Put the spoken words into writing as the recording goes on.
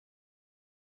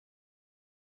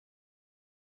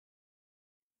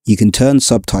You can turn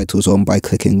subtitles on by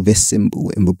clicking this symbol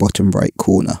in the bottom right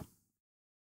corner.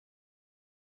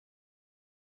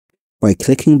 By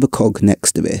clicking the cog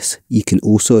next to this, you can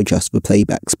also adjust the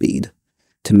playback speed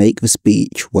to make the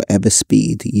speech whatever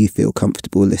speed you feel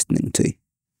comfortable listening to.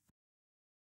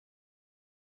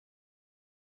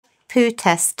 Poo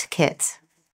Test Kit.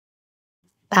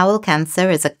 Bowel cancer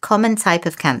is a common type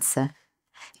of cancer.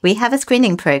 We have a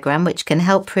screening program which can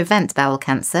help prevent bowel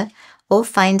cancer or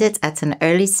find it at an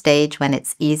early stage when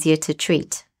it's easier to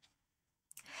treat.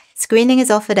 Screening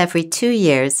is offered every 2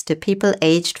 years to people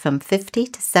aged from 50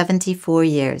 to 74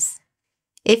 years.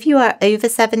 If you are over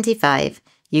 75,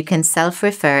 you can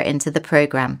self-refer into the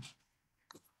program.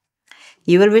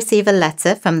 You will receive a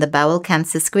letter from the Bowel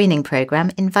Cancer Screening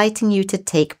program inviting you to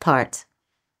take part.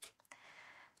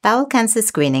 Bowel Cancer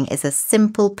Screening is a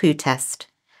simple poo test.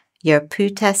 Your poo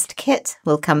test kit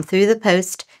will come through the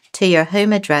post to your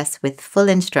home address with full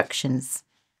instructions.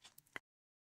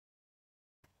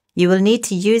 You will need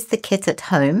to use the kit at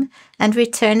home and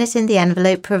return it in the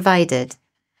envelope provided.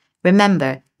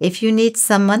 Remember, if you need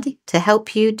someone to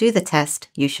help you do the test,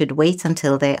 you should wait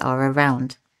until they are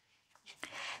around.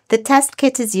 The test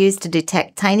kit is used to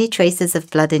detect tiny traces of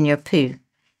blood in your poo.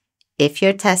 If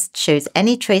your test shows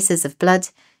any traces of blood,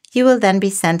 you will then be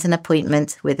sent an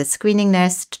appointment with a screening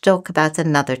nurse to talk about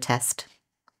another test.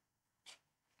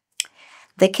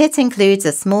 The kit includes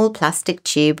a small plastic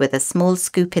tube with a small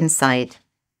scoop inside.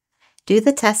 Do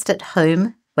the test at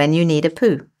home when you need a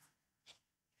poo.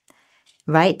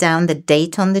 Write down the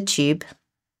date on the tube.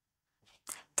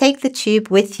 Take the tube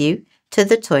with you to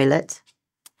the toilet.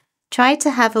 Try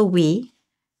to have a wee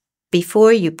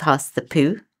before you pass the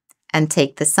poo and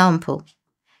take the sample.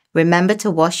 Remember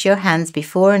to wash your hands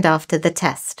before and after the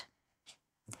test.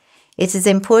 It is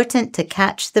important to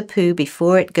catch the poo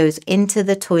before it goes into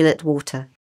the toilet water.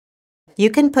 You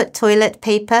can put toilet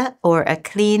paper or a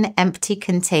clean, empty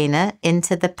container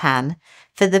into the pan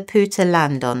for the poo to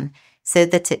land on so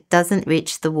that it doesn't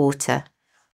reach the water.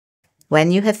 When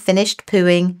you have finished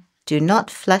pooing, do not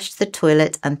flush the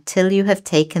toilet until you have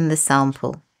taken the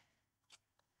sample.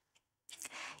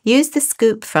 Use the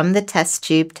scoop from the test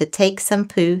tube to take some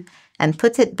poo and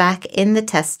put it back in the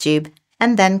test tube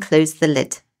and then close the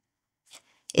lid.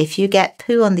 If you get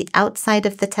poo on the outside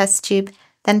of the test tube,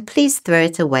 then please throw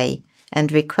it away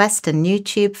and request a new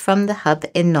tube from the hub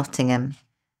in Nottingham.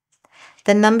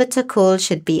 The number to call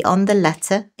should be on the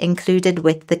letter included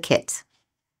with the kit.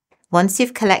 Once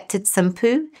you've collected some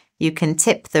poo, you can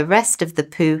tip the rest of the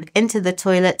poo into the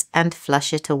toilet and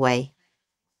flush it away.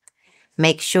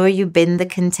 Make sure you bin the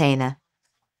container.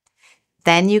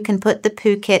 Then you can put the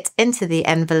poo kit into the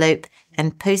envelope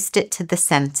and post it to the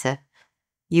centre.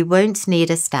 You won't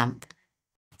need a stamp.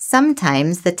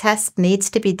 Sometimes the test needs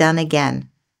to be done again.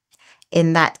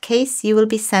 In that case, you will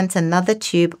be sent another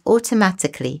tube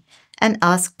automatically and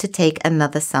asked to take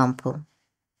another sample.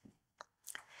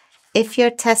 If your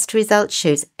test result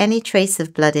shows any trace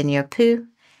of blood in your poo,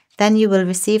 then you will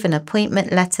receive an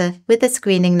appointment letter with a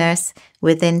screening nurse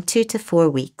within 2 to 4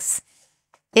 weeks.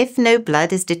 If no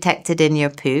blood is detected in your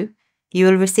poo, you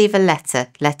will receive a letter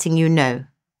letting you know.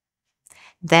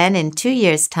 Then in 2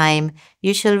 years' time,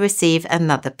 you shall receive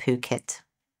another poo kit.